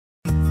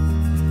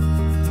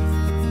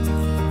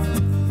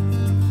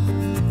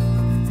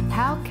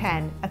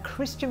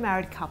Christian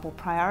married couple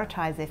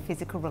prioritise their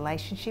physical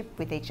relationship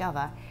with each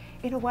other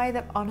in a way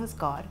that honours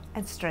God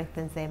and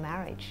strengthens their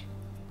marriage.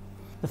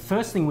 The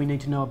first thing we need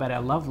to know about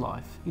our love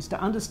life is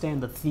to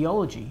understand the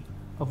theology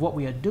of what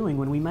we are doing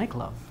when we make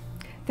love.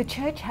 The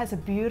church has a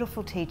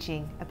beautiful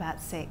teaching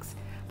about sex,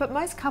 but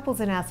most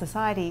couples in our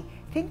society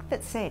think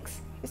that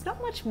sex is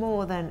not much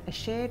more than a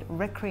shared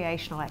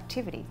recreational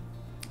activity.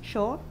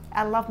 Sure,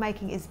 our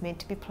lovemaking is meant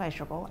to be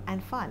pleasurable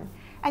and fun,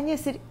 and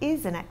yes, it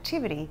is an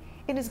activity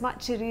in as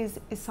much as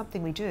it is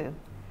something we do.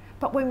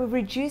 But when we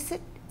reduce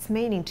its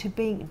meaning to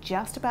being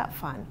just about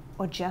fun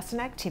or just an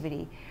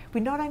activity,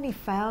 we not only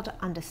fail to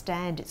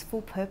understand its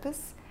full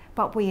purpose,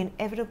 but we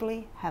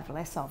inevitably have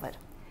less of it.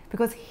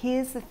 Because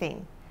here's the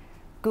thing,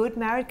 good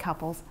married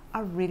couples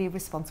are really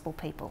responsible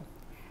people.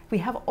 We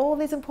have all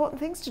these important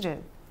things to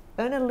do: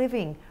 earn a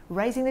living,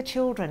 raising the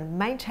children,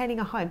 maintaining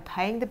a home,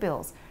 paying the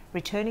bills,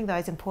 returning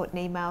those important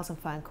emails and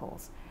phone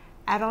calls.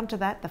 Add on to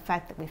that the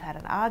fact that we've had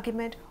an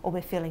argument or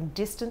we're feeling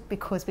distant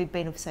because we've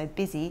been so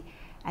busy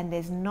and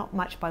there's not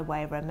much by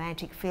way of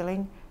romantic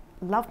feeling.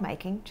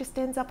 Lovemaking just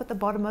ends up at the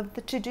bottom of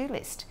the to-do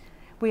list.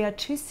 We are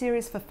too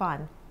serious for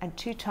fun and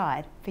too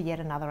tired for yet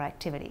another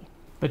activity.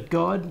 But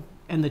God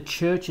and the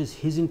church as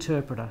his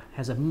interpreter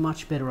has a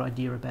much better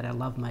idea about our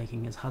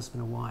lovemaking as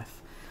husband and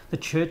wife. The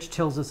church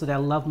tells us that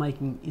our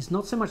lovemaking is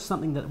not so much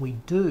something that we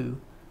do,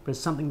 but it's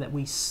something that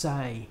we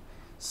say.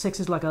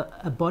 Sex is like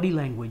a body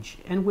language,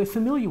 and we're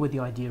familiar with the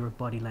idea of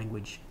body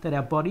language, that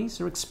our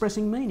bodies are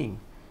expressing meaning.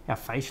 Our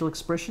facial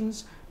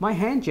expressions, my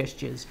hand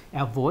gestures,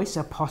 our voice,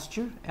 our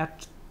posture, our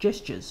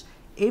gestures.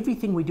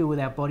 Everything we do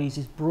with our bodies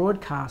is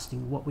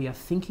broadcasting what we are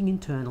thinking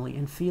internally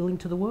and feeling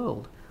to the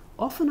world,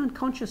 often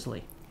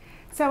unconsciously.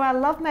 So our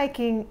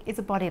lovemaking is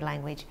a body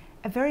language,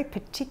 a very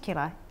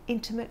particular,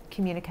 intimate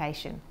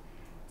communication.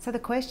 So the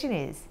question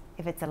is,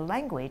 if it's a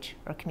language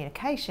or a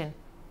communication,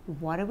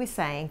 what are we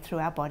saying through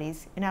our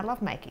bodies in our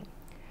lovemaking?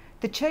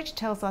 The church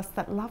tells us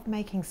that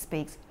lovemaking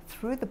speaks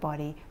through the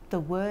body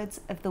the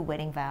words of the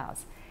wedding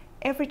vows.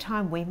 Every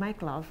time we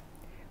make love,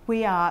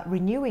 we are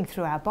renewing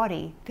through our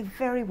body the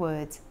very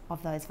words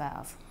of those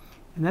vows.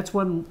 And that's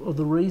one of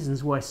the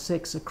reasons why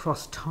sex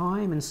across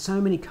time and so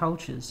many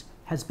cultures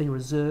has been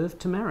reserved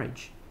to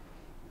marriage.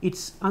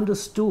 It's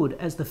understood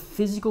as the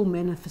physical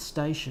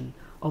manifestation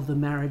of the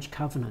marriage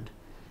covenant.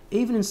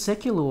 Even in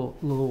secular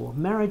law,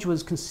 marriage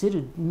was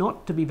considered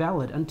not to be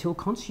valid until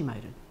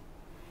consummated.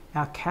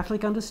 Our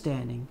Catholic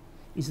understanding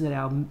is that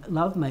our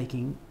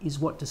lovemaking is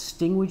what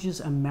distinguishes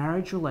a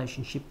marriage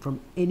relationship from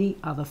any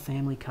other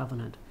family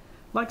covenant,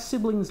 like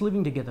siblings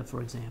living together,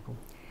 for example.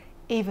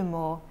 Even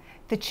more,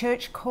 the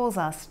church calls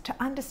us to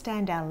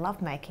understand our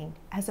lovemaking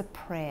as a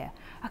prayer,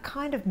 a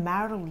kind of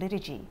marital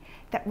liturgy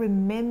that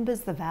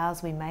remembers the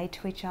vows we made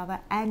to each other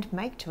and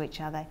make to each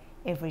other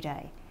every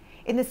day.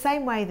 In the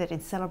same way that in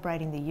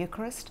celebrating the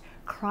Eucharist,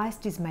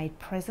 Christ is made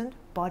present,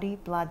 body,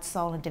 blood,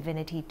 soul and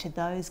divinity to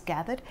those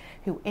gathered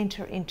who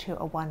enter into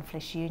a one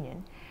flesh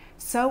union,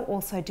 so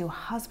also do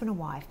husband and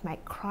wife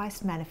make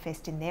Christ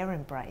manifest in their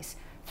embrace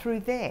through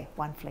their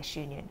one flesh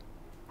union.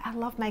 Our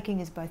lovemaking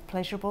is both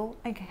pleasurable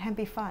and can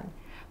be fun,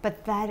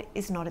 but that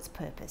is not its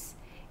purpose.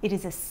 It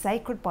is a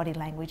sacred body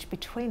language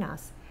between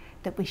us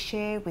that we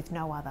share with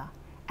no other.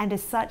 And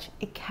as such,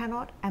 it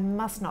cannot and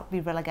must not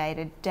be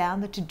relegated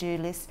down the to-do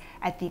list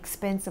at the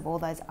expense of all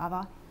those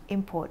other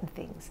important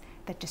things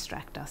that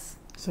distract us.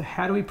 So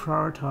how do we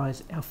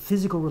prioritise our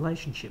physical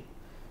relationship?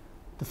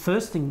 The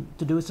first thing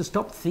to do is to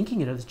stop thinking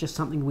it as just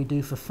something we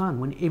do for fun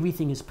when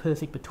everything is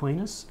perfect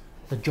between us.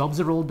 The jobs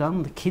are all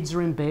done, the kids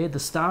are in bed, the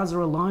stars are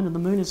aligned and the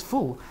moon is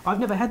full. I've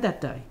never had that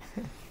day.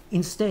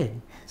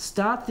 Instead,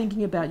 start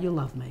thinking about your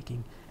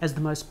lovemaking as the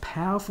most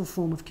powerful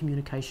form of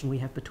communication we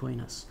have between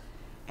us,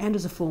 and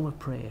as a form of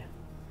prayer.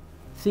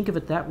 Think of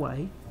it that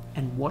way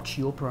and watch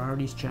your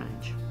priorities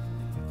change.